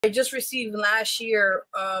I just received last year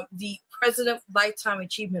the President Lifetime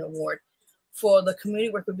Achievement Award for the community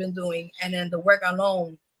work we've been doing, and then the work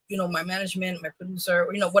alone. You know, my management, my producer,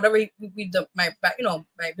 you know, whatever we do, my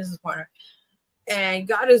business partner. And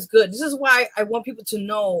God is good. This is why I want people to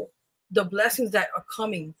know the blessings that are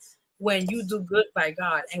coming when you do good by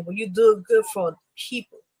God, and when you do good for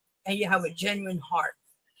people, and you have a genuine heart.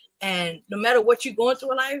 And no matter what you're going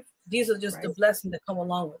through in life, these are just the blessings that come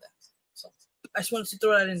along with that. So I just wanted to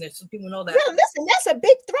throw that in there so people know that. Well, listen, that's a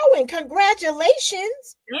big throw-in.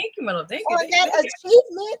 Congratulations. Thank you, Melo. Thank you. On that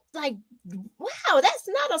achievement. Like, wow, that's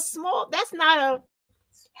not a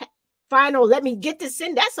final, let me get this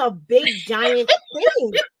in. That's a big, giant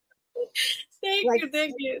thing.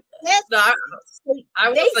 Thank you. No, I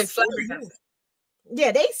was like flabbergasted.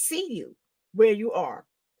 Yeah, they see you where you are.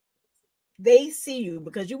 They see you,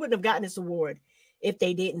 because you wouldn't have gotten this award if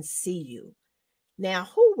they didn't see you. Now,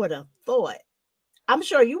 who would have thought? I'm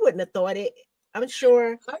sure you wouldn't have thought it. I'm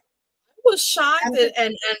sure. I was shocked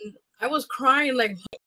and I was crying like,